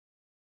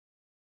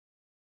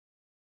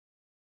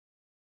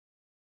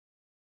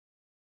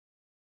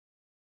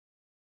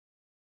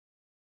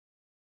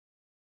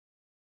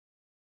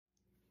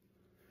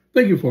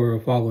Thank you for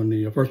following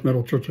the First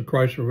Methodist Church of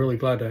Christ. We're really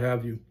glad to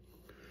have you.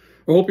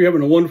 I hope you're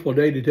having a wonderful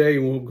day today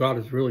and we hope God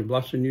is really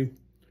blessing you.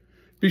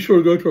 Be sure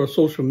to go to our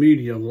social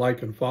media and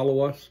like and follow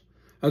us,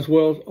 as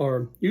well as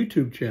our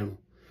YouTube channel.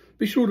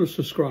 Be sure to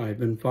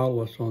subscribe and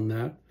follow us on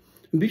that.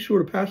 And be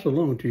sure to pass it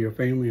along to your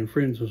family and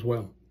friends as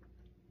well.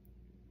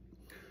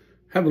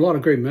 Have a lot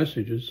of great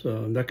messages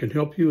that can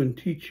help you and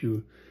teach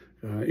you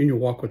in your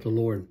walk with the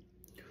Lord.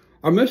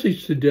 Our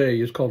message today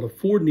is called The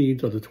Four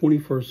Needs of the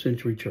 21st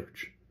Century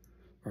Church.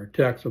 Our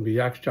text will be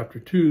Acts chapter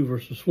 2,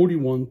 verses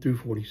 41 through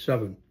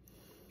 47.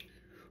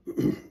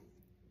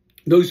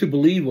 Those who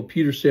believed what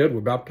Peter said were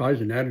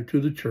baptized and added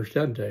to the church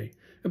that day,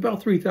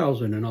 about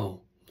 3,000 in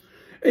all.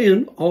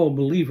 And all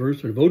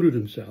believers devoted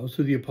themselves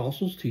to the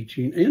apostles'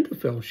 teaching and to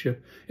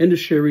fellowship and to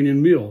sharing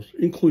in meals,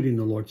 including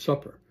the Lord's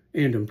Supper,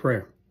 and in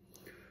prayer.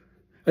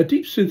 A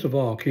deep sense of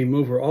awe came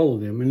over all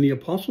of them, and the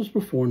apostles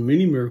performed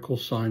many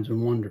miracles, signs,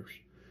 and wonders.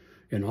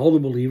 And all the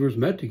believers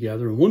met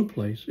together in one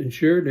place and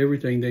shared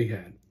everything they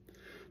had.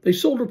 They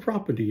sold their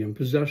property and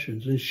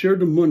possessions and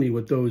shared the money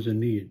with those in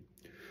need.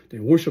 They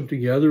worshiped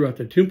together at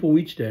the temple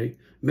each day,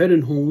 met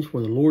in homes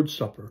for the Lord's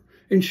Supper,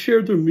 and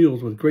shared their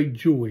meals with great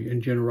joy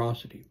and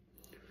generosity.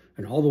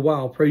 And all the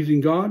while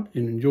praising God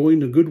and enjoying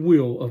the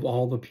goodwill of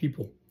all the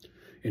people.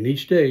 And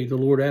each day the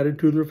Lord added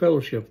to their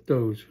fellowship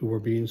those who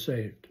were being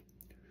saved.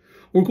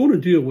 We're going to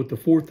deal with the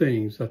four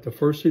things that the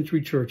first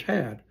century church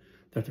had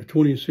that the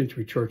 20th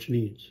century church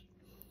needs.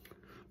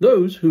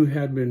 Those who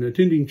had been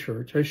attending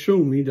church has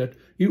shown me that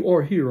you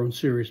are here on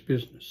serious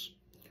business.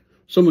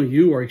 Some of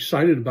you are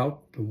excited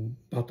about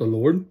the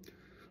Lord.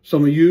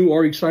 Some of you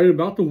are excited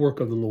about the work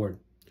of the Lord.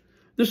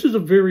 This is a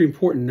very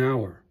important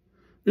hour.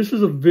 This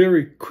is a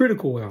very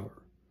critical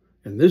hour.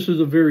 And this is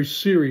a very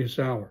serious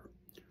hour.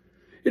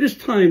 It is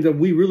time that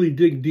we really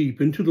dig deep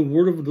into the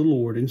word of the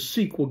Lord and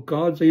seek what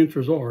God's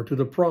answers are to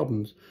the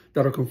problems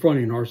that are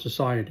confronting our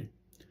society.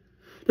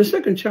 The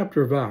second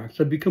chapter of Acts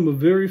had become a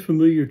very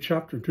familiar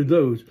chapter to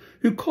those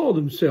who call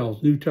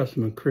themselves New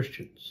Testament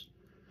Christians.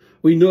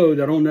 We know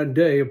that on that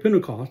day of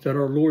Pentecost that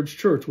our Lord's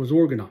church was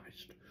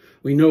organized.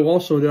 We know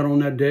also that on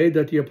that day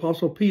that the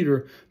Apostle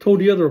Peter told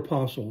the other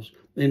apostles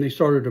and they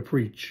started to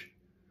preach.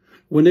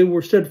 When they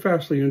were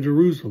steadfastly in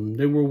Jerusalem,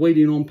 they were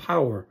waiting on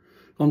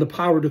the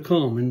power to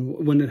come.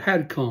 And when it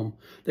had come,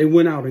 they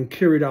went out and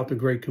carried out the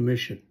Great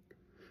Commission.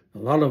 A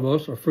lot of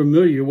us are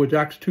familiar with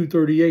Acts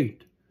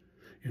 2:38.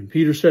 And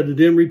Peter said to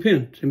them,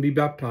 "Repent and be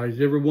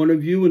baptized, every one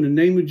of you, in the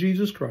name of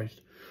Jesus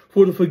Christ,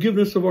 for the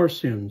forgiveness of our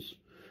sins,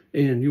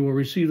 and you will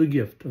receive the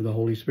gift of the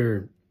Holy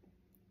Spirit."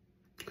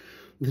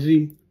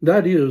 See,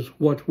 that is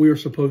what we're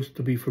supposed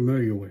to be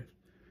familiar with.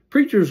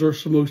 Preachers are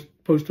supposed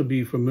to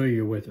be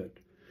familiar with it.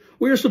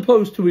 We are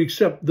supposed to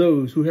accept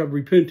those who have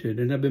repented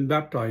and have been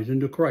baptized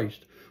into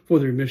Christ for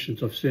the remission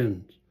of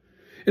sins.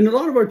 In a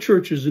lot of our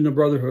churches in the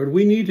Brotherhood,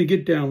 we need to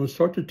get down and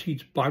start to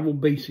teach Bible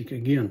basic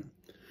again.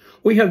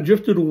 We have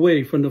drifted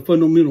away from the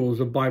fundamentals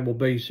of Bible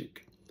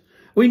basic.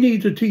 We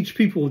need to teach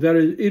people that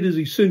it is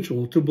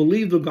essential to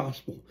believe the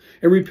gospel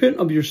and repent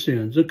of your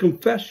sins and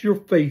confess your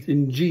faith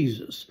in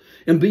Jesus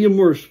and be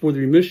immersed for the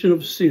remission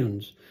of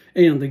sins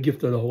and the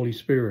gift of the Holy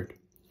Spirit.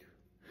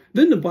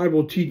 Then the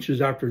Bible teaches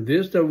after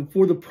this that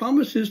for the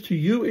promises to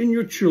you and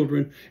your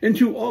children and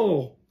to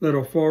all that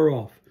are far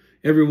off,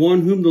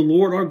 everyone whom the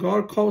Lord our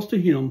God calls to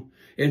him,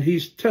 and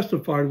he's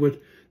testified with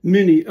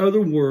many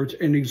other words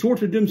and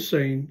exhorted them,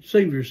 saying,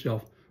 "Save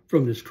yourself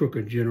from this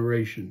crooked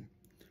generation."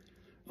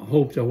 I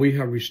hope that we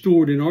have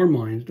restored in our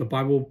minds the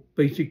Bible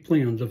basic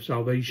plans of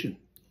salvation.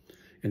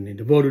 And they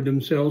devoted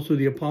themselves to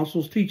the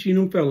apostles' teaching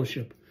and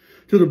fellowship,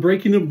 to the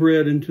breaking of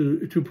bread and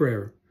to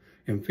prayer.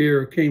 And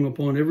fear came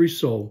upon every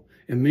soul,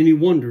 and many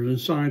wonders and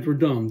signs were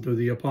done through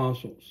the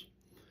apostles.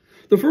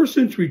 The first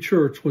century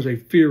church was a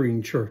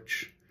fearing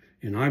church.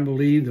 And I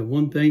believe that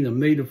one thing that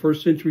made the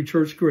first century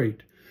church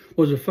great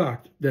was the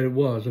fact that it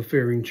was a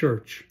fearing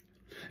church.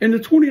 And the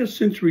 20th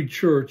century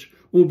church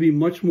will be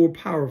much more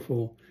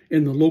powerful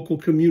in the local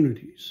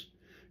communities.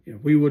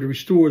 If we would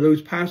restore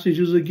those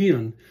passages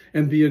again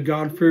and be a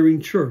God-fearing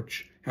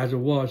church as it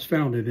was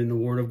founded in the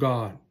Word of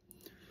God.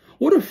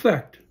 What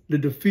effect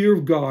did the fear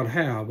of God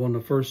have on the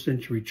first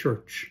century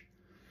church?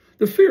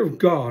 The fear of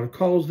God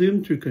caused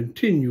them to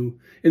continue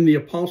in the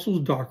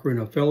apostles' doctrine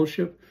of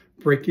fellowship,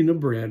 breaking of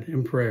bread,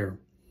 and prayer.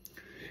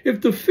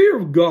 If the fear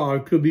of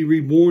God could be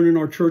reborn in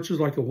our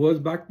churches like it was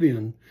back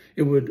then,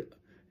 it would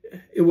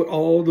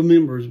all the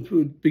members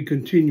would be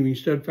continuing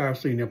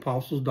steadfastly in the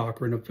apostles'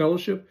 doctrine of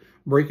fellowship,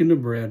 breaking the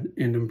bread,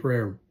 and in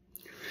prayer.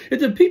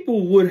 If the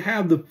people would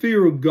have the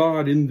fear of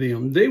God in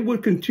them, they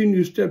would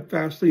continue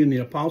steadfastly in the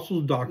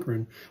apostles'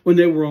 doctrine when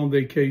they were on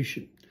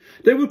vacation.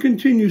 They would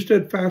continue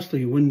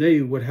steadfastly when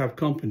they would have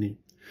company.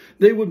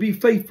 They would be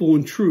faithful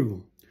and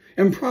true.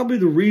 And probably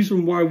the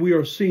reason why we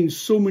are seeing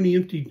so many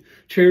empty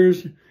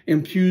chairs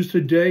and pews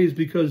today is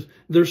because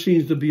there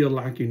seems to be a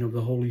lacking of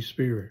the Holy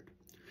Spirit.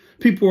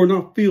 People are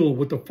not filled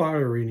with the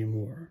fire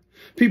anymore.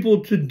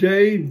 People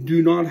today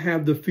do not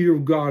have the fear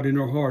of God in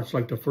their hearts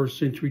like the first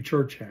century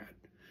church had.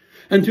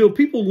 Until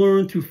people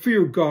learn to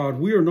fear God,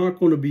 we are not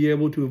going to be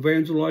able to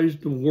evangelize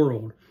the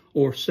world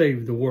or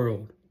save the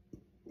world.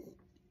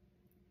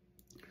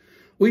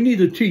 We need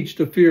to teach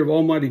the fear of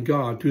Almighty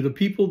God to the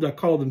people that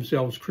call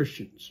themselves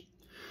Christians.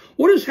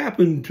 What has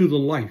happened to the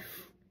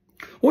life?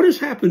 What has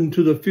happened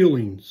to the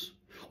feelings?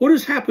 What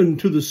has happened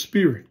to the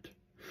spirit?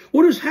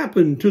 What has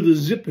happened to the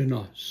zip in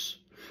us?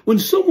 When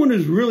someone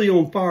is really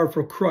on fire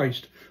for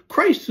Christ,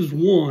 Christ is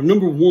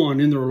number one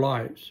in their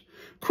lives.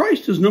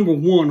 Christ is number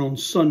one on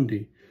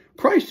Sunday.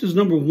 Christ is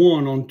number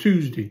one on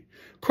Tuesday.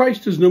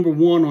 Christ is number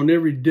one on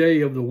every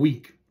day of the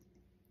week.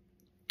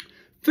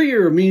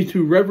 Fear means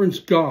to reverence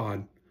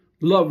God,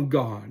 love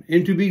God,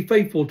 and to be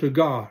faithful to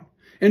God,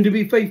 and to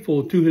be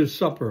faithful to his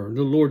supper,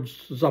 the Lord's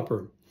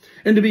Supper,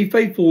 and to be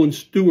faithful in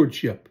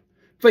stewardship,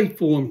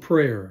 faithful in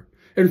prayer,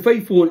 and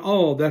faithful in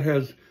all that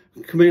has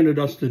commanded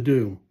us to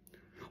do.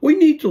 We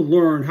need to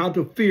learn how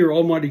to fear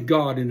Almighty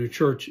God in the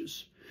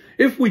churches.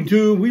 If we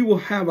do, we will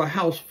have a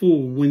house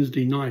full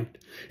Wednesday night.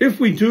 If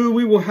we do,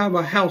 we will have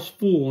a house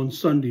full on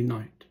Sunday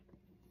night.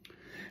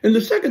 And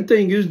the second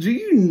thing is, do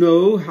you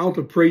know how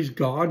to praise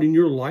God in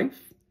your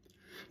life?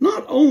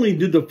 Not only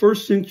did the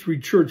first century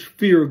church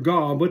fear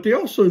God, but they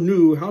also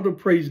knew how to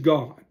praise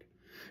God.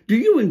 Do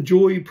you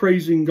enjoy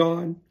praising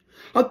God?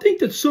 I think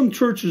that some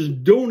churches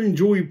don't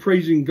enjoy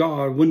praising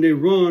God when they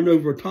run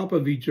over top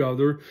of each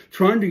other,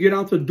 trying to get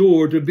out the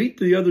door to beat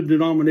the other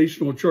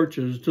denominational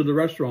churches to the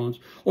restaurants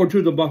or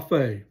to the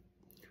buffet.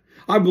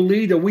 I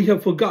believe that we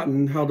have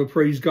forgotten how to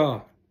praise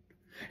God.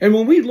 And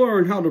when we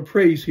learn how to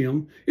praise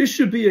him, it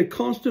should be a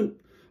constant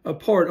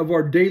part of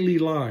our daily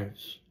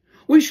lives.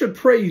 We should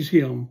praise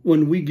him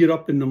when we get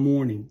up in the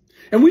morning.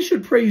 And we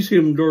should praise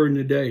him during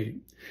the day.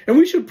 And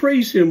we should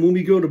praise him when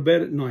we go to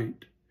bed at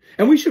night.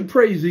 And we should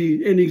praise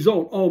and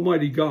exalt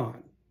Almighty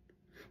God.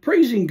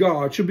 Praising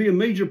God should be a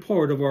major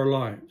part of our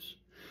lives.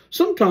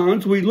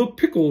 Sometimes we look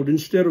pickled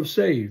instead of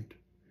saved,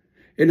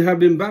 and have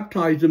been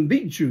baptized in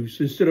beet juice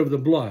instead of the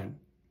blood.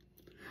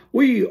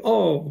 We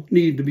all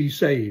need to be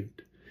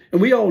saved, and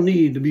we all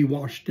need to be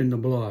washed in the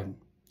blood.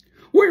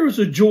 Where is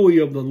the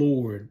joy of the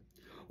Lord?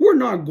 We're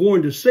not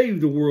going to save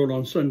the world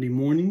on Sunday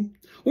morning.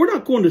 We're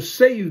not going to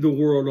save the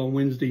world on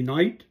Wednesday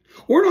night.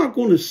 We're not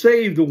going to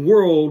save the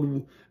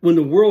world when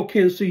the world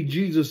can't see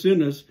Jesus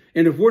in us,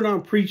 and if we're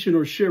not preaching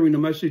or sharing the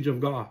message of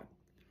God.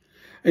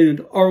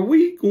 And are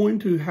we going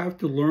to have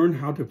to learn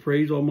how to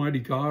praise Almighty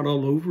God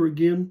all over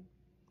again?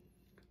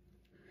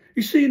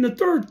 You see, and the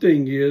third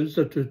thing is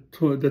that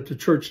the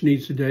church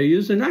needs today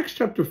is in Acts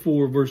chapter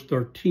 4, verse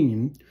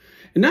 13.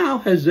 And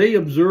now as they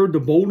observed the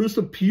boldness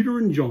of Peter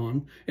and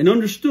John and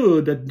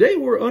understood that they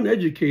were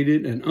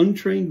uneducated and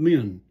untrained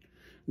men,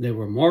 they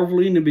were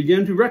marveling and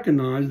began to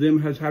recognize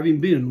them as having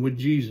been with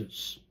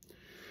Jesus.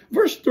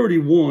 Verse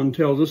 31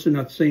 tells us in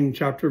that same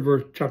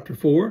chapter, chapter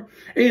 4,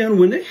 and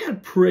when they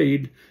had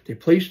prayed, the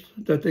place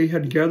that they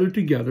had gathered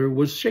together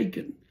was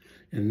shaken,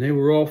 and they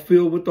were all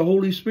filled with the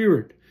Holy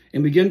Spirit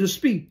and began to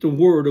speak the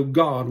word of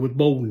God with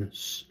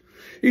boldness.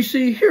 You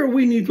see, here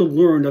we need to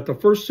learn that the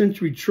first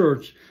century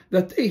church,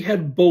 that they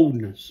had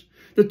boldness.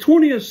 The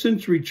 20th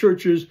century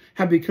churches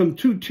have become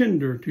too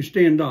tender to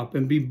stand up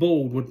and be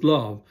bold with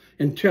love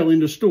and telling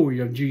the story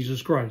of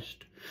Jesus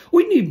Christ.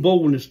 We need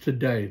boldness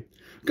today.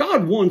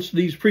 God wants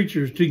these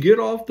preachers to get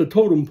off the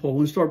totem pole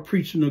and start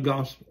preaching the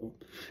gospel.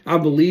 I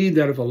believe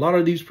that if a lot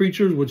of these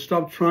preachers would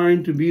stop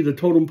trying to be the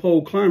totem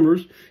pole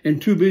climbers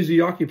and too busy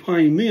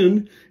occupying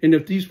men, and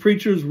if these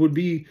preachers would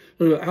be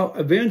out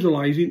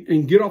evangelizing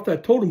and get off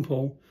that totem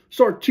pole,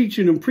 start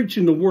teaching and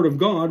preaching the word of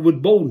God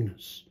with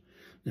boldness,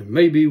 then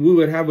maybe we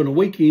would have an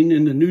awakening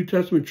in the New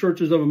Testament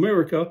churches of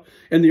America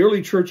and the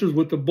early churches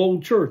with the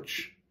bold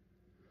church.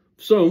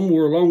 Some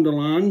were along the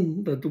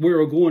line that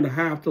we're going to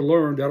have to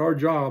learn that our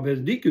job as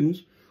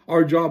deacons,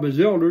 our job as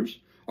elders,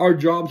 our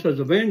jobs as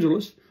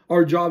evangelists,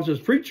 our jobs as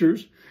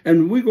preachers,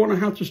 and we're going to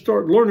have to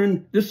start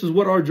learning this is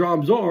what our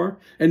jobs are,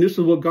 and this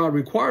is what God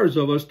requires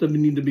of us that we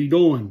need to be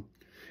doing.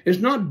 It's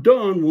not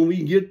done when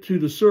we get to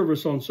the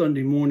service on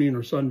Sunday morning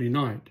or Sunday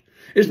night.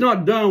 It's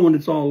not done when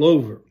it's all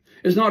over.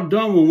 It's not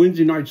done when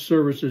Wednesday night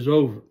service is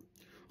over.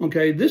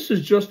 Okay, this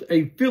is just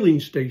a filling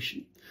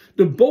station.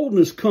 The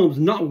boldness comes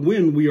not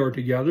when we are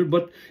together,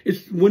 but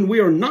it's when we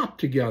are not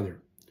together.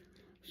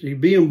 See,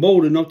 being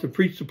bold enough to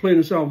preach the plan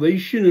of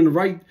salvation and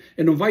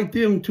invite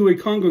them to a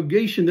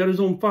congregation that is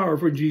on fire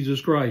for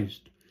Jesus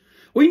Christ.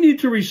 We need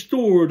to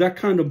restore that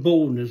kind of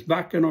boldness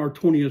back in our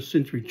 20th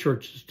century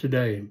churches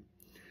today.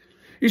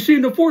 You see,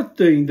 the fourth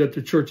thing that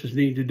the churches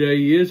need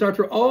today is,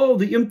 after all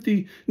the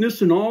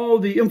emptiness and all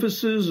the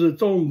emphasis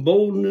that's on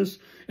boldness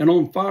and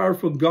on fire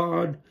for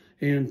God,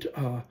 and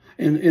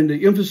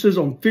the emphasis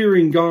on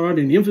fearing God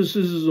and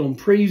emphasis is on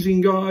praising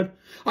God,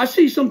 I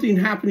see something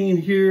happening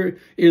here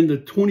in the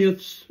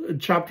 20th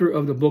chapter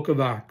of the book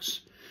of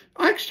Acts.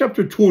 Acts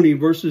chapter 20,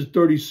 verses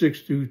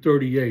 36 to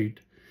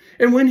 38.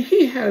 And when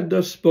he had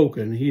thus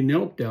spoken, he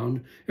knelt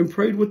down and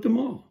prayed with them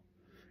all.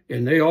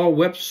 And they all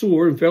wept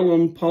sore and fell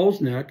on Paul's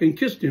neck and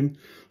kissed him,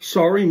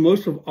 sorrowing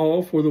most of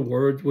all for the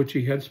words which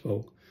he had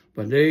spoke.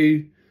 But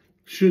they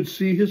should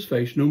see his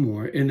face no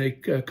more, and they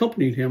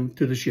accompanied him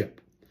to the ship.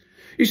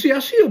 You see, I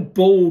see a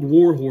bold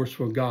warhorse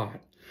for God.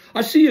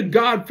 I see a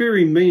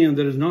God-fearing man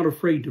that is not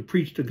afraid to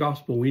preach the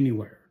gospel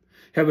anywhere,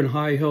 having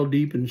high held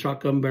deep and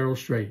shotgun barrel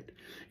straight.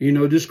 You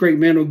know, this great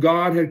man of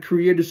God had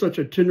created such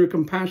a tender,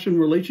 compassionate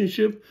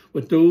relationship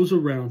with those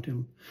around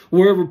him.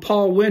 Wherever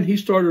Paul went, he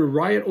started a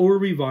riot or a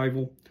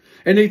revival,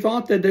 and they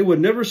thought that they would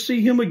never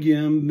see him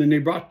again, and they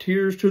brought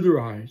tears to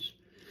their eyes.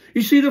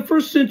 You see, the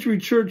first century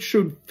church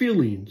showed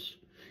feelings.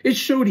 It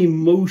showed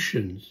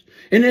emotions,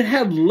 and it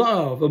had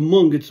love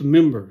among its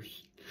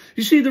members.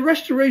 You see, the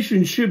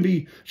restoration should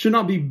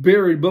not be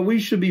buried, but we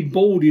should be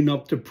bold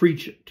enough to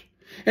preach it.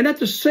 And at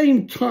the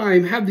same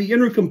time, have the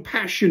inner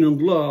compassion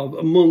and love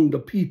among the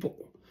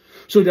people,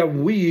 so that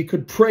we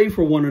could pray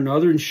for one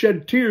another and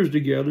shed tears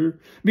together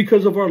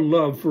because of our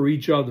love for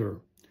each other.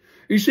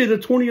 You see, the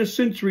 20th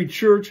century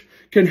church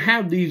can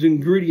have these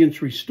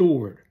ingredients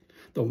restored.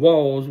 The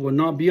walls will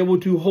not be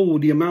able to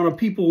hold the amount of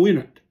people in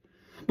it.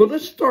 But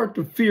let's start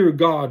to fear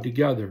God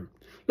together.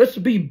 Let's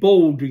be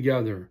bold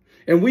together.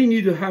 And we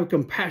need to have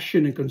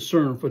compassion and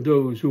concern for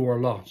those who are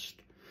lost.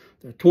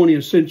 The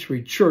 20th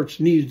century church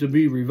needs to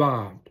be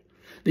revived.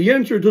 The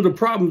answer to the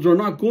problems are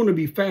not going to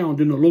be found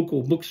in a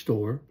local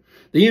bookstore.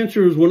 The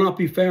answers will not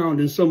be found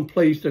in some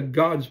place that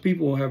God's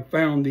people have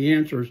found the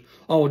answers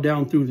all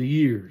down through the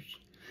years.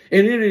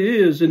 And it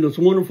is in this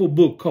wonderful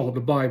book called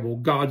the Bible,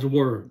 God's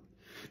Word.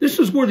 This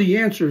is where the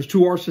answers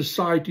to our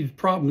society's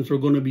problems are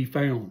going to be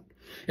found.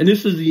 And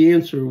this is the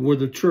answer where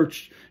the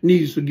church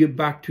needs to get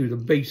back to the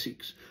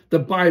basics, the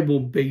Bible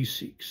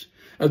basics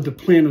of the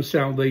plan of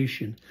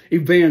salvation,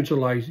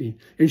 evangelizing,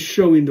 and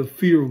showing the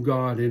fear of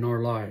God in our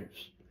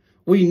lives.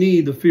 We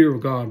need the fear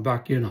of God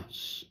back in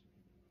us.